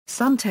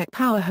Suntech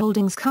Power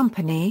Holdings Co.,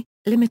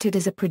 Limited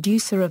is a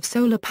producer of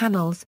solar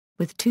panels,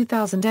 with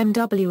 2,000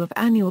 MW of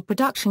annual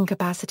production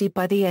capacity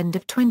by the end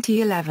of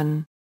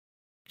 2011.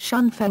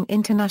 Shunfeng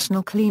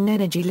International Clean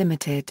Energy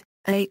Limited,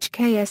 a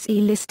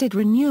HKSE-listed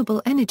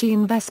renewable energy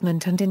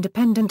investment and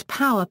independent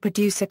power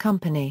producer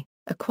company,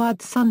 acquired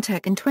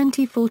Suntech in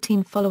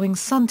 2014 following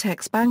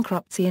Suntech's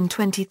bankruptcy in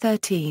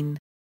 2013.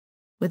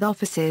 With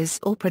offices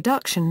or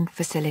production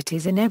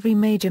facilities in every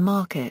major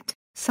market,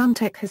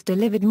 Suntech has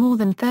delivered more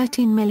than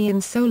 13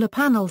 million solar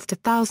panels to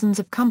thousands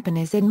of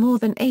companies in more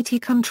than 80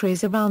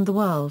 countries around the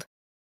world.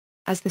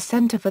 As the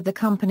center for the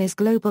company's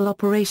global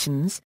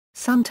operations,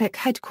 Suntech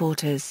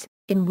headquarters,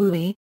 in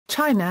Wuxi,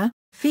 China,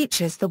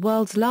 features the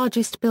world's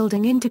largest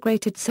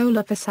building-integrated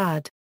solar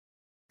facade.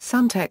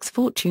 Suntech's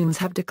fortunes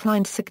have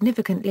declined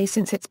significantly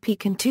since its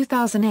peak in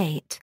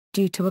 2008,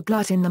 due to a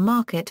glut in the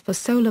market for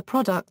solar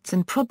products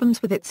and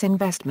problems with its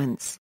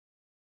investments.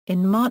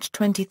 In March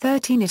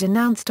 2013 it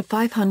announced a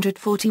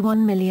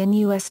 $541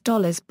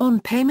 million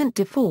bond payment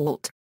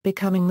default,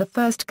 becoming the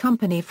first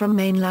company from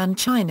mainland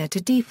China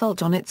to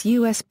default on its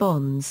U.S.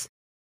 bonds.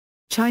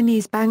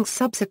 Chinese banks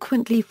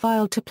subsequently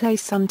filed to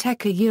place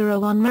Suntech a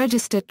Euro-1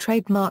 registered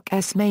trademark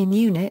S main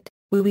unit,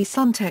 Wuxi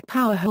Suntech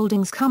Power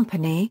Holdings Co.,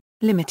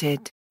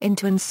 Limited,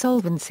 into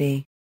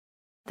insolvency.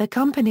 The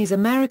company's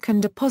American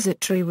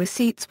Depository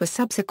Receipts were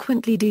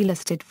subsequently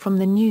delisted from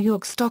the New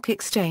York Stock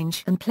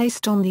Exchange and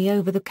placed on the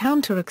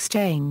over-the-counter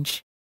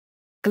exchange.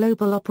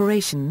 Global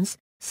operations: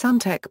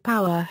 Suntech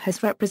Power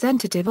has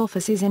representative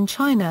offices in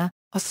China,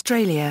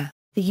 Australia,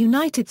 the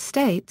United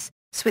States,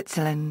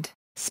 Switzerland,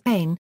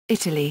 Spain,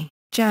 Italy,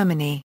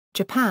 Germany,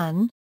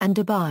 Japan, and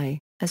Dubai,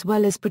 as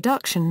well as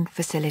production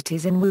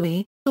facilities in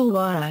Wuxi,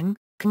 Luoyang,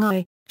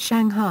 Qinghai,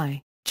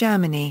 Shanghai,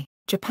 Germany,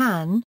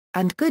 Japan,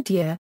 and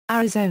Goodyear,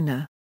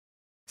 Arizona.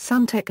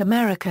 Suntech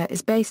America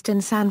is based in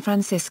San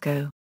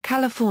Francisco,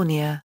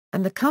 California,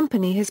 and the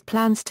company has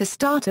plans to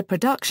start a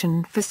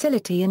production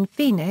facility in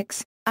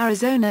Phoenix,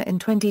 Arizona in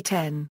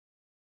 2010.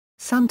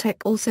 Suntech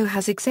also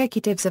has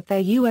executives of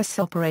their U.S.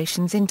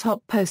 operations in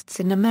top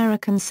posts in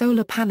American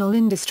solar panel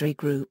industry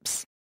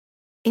groups.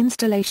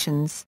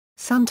 Installations: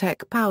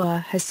 Suntech Power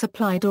has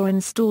supplied or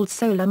installed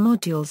solar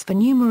modules for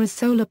numerous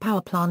solar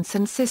power plants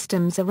and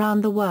systems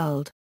around the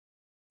world.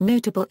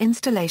 Notable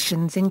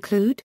installations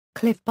include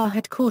Cliff Bar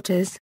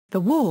Headquarters, The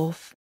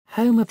Wharf,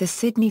 home of the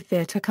Sydney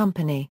Theatre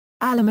Company,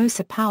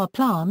 Alamosa Power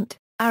Plant,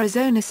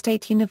 Arizona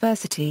State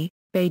University,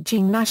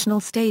 Beijing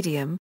National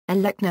Stadium,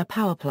 Elecna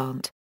Power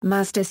Plant,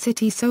 Mazda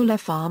City Solar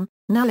Farm,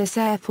 Nellis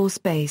Air Force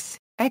Base,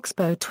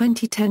 Expo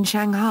 2010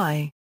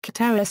 Shanghai,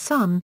 Katera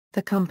Sun.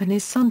 The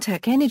company's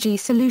Suntech Energy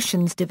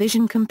Solutions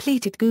division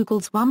completed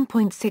Google's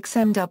 1.6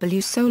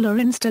 MW solar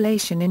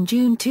installation in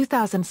June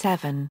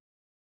 2007.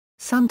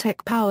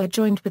 Suntech Power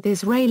joined with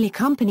Israeli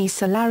company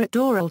Solarit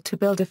Doral to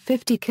build a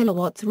 50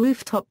 kW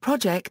rooftop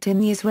project in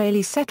the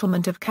Israeli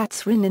settlement of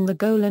Katzrin in the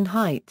Golan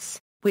Heights,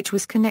 which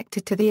was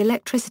connected to the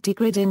electricity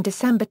grid in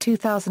December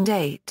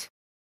 2008.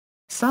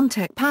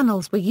 Suntech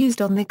panels were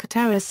used on the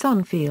Katera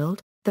Sun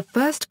field, the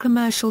first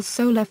commercial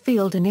solar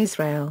field in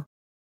Israel.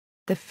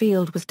 The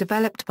field was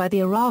developed by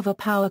the Arava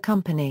Power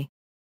Company.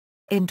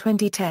 In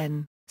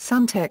 2010,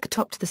 Suntech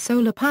topped the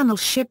solar panel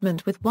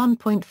shipment with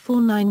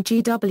 1.49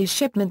 GW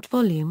shipment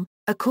volume,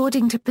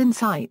 according to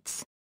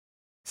Pinsights.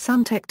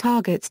 Suntech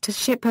targets to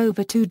ship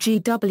over 2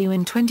 GW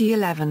in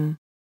 2011.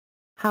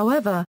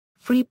 However,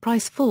 free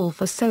price fall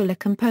for solar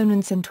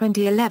components in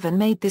 2011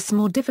 made this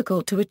more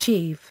difficult to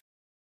achieve.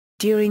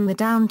 During the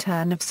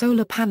downturn of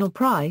solar panel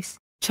price,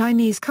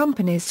 Chinese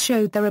companies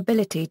showed their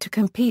ability to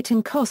compete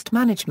in cost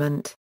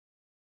management.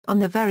 On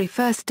the very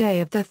first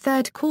day of the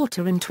third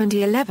quarter in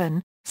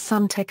 2011,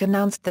 Suntech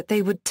announced that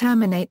they would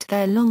terminate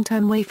their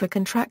long-term wafer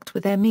contract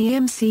with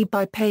MEMC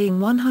by paying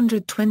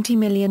 $120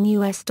 million.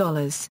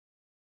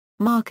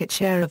 Market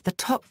share of the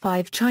top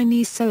 5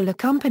 Chinese solar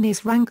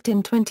companies ranked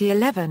in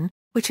 2011,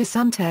 which are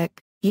Suntech,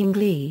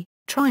 Yingli,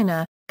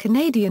 Trina,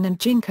 Canadian and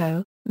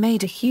Jinko,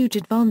 made a huge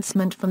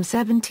advancement from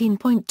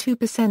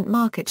 17.2%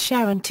 market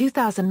share in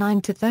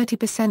 2009 to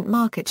 30%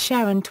 market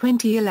share in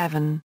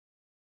 2011.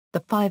 The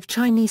 5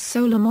 Chinese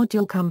solar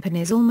module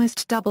companies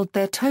almost doubled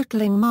their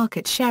totaling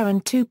market share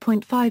in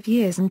 2.5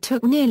 years and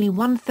took nearly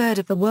one-third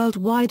of the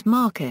worldwide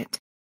market.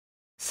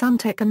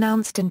 Suntech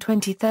announced in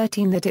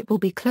 2013 that it will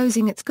be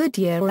closing its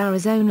Goodyear,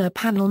 Arizona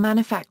panel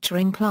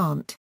manufacturing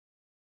plant.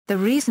 The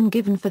reason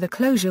given for the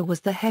closure was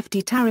the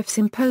hefty tariffs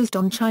imposed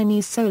on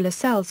Chinese solar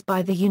cells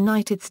by the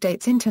United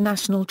States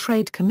International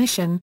Trade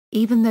Commission.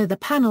 Even though the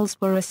panels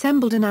were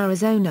assembled in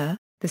Arizona,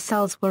 the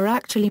cells were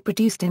actually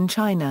produced in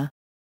China.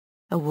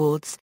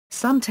 Awards: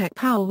 Suntech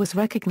Power was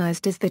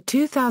recognized as the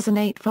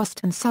 2008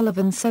 Frost &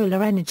 Sullivan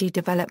Solar Energy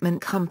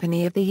Development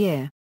Company of the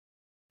Year.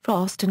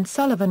 Frost &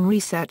 Sullivan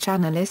research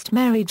analyst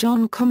Mary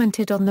John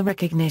commented on the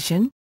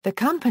recognition, "The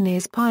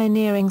company's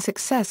pioneering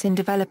success in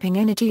developing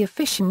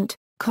energy-efficient,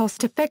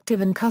 cost-effective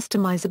and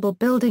customizable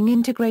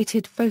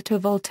building-integrated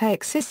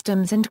photovoltaic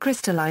systems and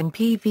crystalline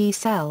PV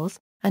cells,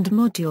 and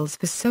modules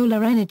for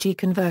solar energy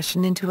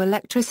conversion into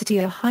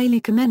electricity are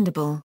highly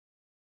commendable."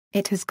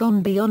 It has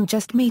gone beyond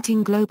just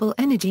meeting global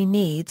energy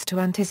needs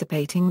to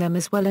anticipating them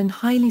as well, and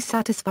highly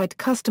satisfied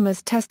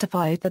customers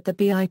testified that the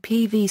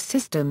BIPV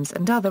systems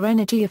and other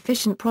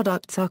energy-efficient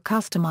products are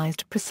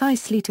customized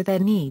precisely to their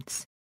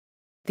needs.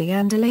 The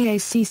Andalay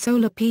AC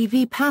solar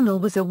PV panel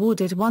was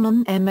awarded one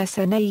on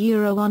MSNA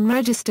Euro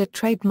unregistered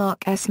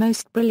trademark's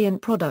Most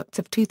Brilliant Products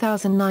of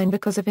 2009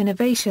 because of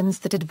innovations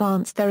that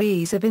advanced their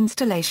ease of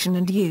installation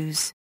and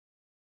use.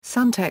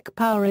 Suntech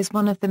Power is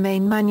one of the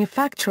main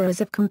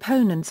manufacturers of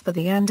components for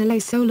the Andalay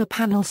solar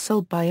panel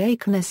sold by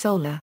Akona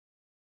Solar.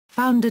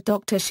 Founder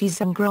Dr. Shi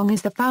Zhengrong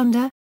is the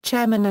founder,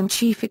 chairman and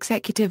chief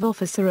executive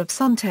officer of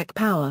Suntech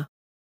Power.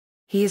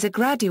 He is a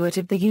graduate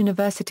of the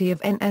University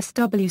of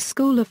NSW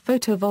School of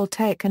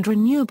Photovoltaic and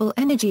Renewable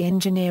Energy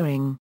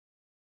Engineering.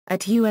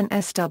 At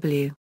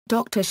UNSW,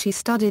 Dr. Shi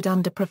studied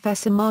under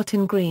Professor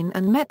Martin Green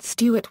and met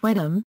Stuart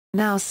Wenham,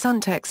 now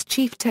Suntech's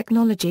Chief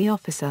Technology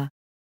Officer.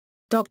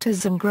 Dr.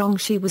 Zhengrong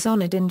Shi was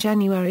honored in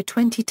January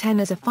 2010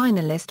 as a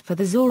finalist for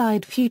the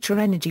Zoride Future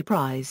Energy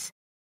Prize.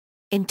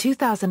 In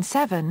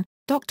 2007,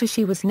 Dr.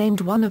 Shi was named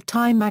one of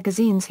Time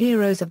magazine's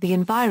Heroes of the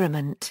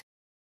Environment.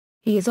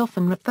 He is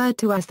often referred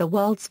to as the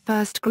world's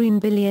first green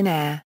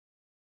billionaire.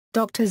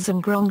 Dr.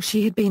 Zhengrong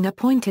Shi had been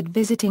appointed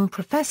visiting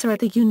professor at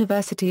the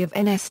University of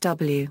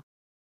NSW.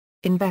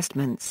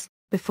 Investments.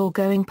 Before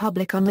going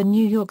public on the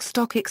New York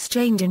Stock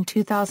Exchange in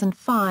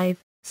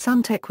 2005,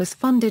 Suntech was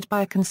funded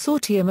by a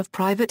consortium of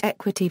private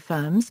equity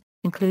firms,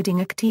 including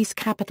Actis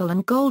Capital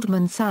and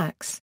Goldman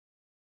Sachs.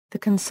 The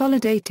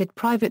consolidated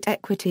private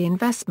equity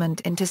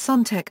investment into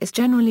Suntech is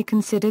generally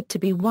considered to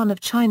be one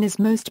of China's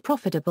most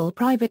profitable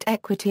private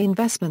equity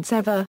investments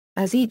ever,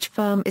 as each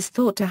firm is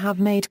thought to have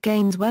made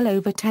gains well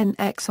over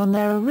 10x on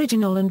their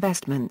original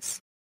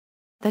investments.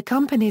 The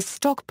company's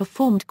stock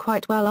performed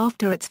quite well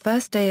after its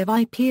first day of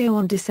IPO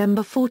on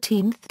December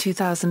 14,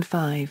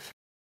 2005.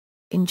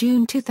 In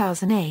June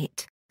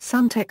 2008,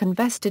 Suntech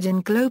invested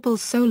in Global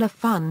Solar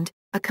Fund,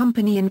 a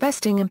company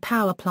investing in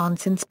power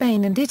plants in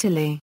Spain and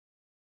Italy.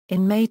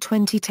 In May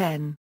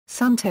 2010,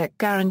 Suntech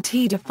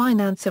guaranteed a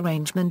finance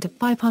arrangement of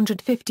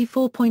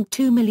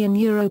 €554.2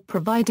 million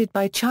provided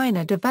by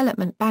China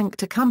Development Bank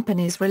to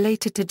companies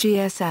related to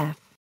GSF,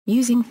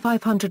 using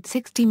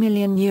 €560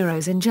 million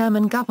in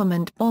German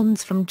government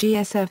bonds from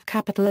GSF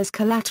Capital as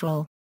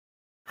collateral.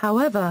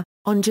 However,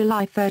 on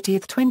July 30,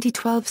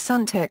 2012,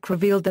 Suntech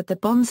revealed that the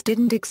bonds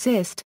didn't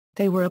exist,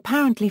 they were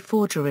apparently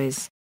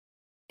forgeries.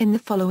 In the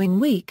following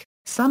week,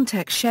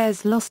 Suntech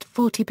shares lost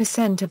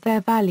 40% of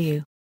their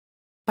value.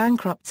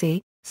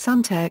 Bankruptcy.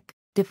 Suntech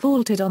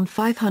defaulted on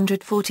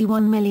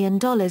 $541 million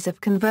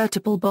of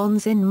convertible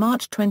bonds in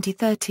March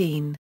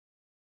 2013.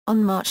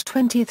 On March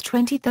 20,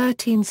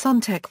 2013,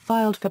 Suntech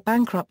filed for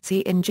bankruptcy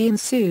in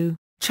Jiangsu,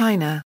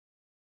 China.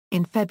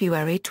 In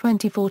February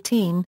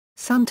 2014,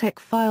 Suntech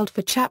filed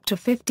for Chapter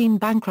 15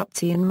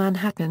 bankruptcy in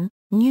Manhattan,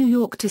 New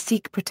York to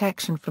seek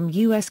protection from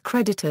U.S.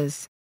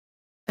 creditors.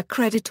 A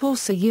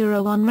creditors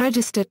Euro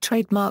unregistered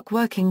trademark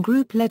working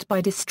group led by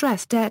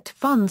distressed debt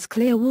funds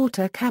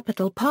Clearwater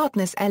Capital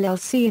Partners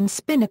LLC and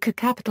Spinnaker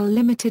Capital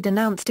Limited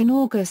announced in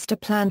August a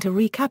plan to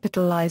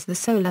recapitalize the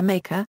solar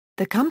maker,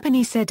 the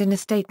company said in a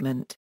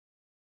statement.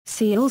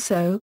 See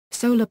also,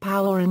 solar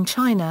power in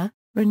China,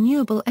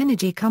 renewable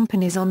energy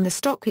companies on the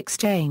stock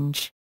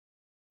exchange.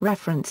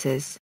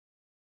 References.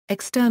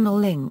 External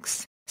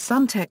links,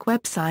 Suntech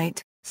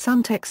website,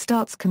 Suntech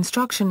starts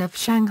construction of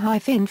Shanghai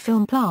thin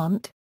film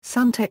plant.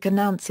 Suntech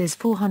announces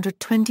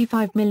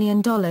 $425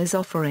 million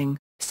offering,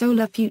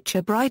 solar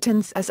future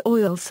brightens as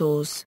oil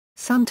source.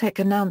 Suntech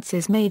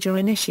announces major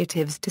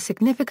initiatives to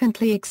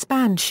significantly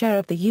expand share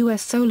of the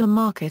U.S. solar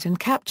market and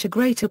capture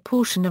greater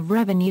portion of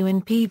revenue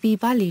in PV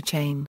value chain.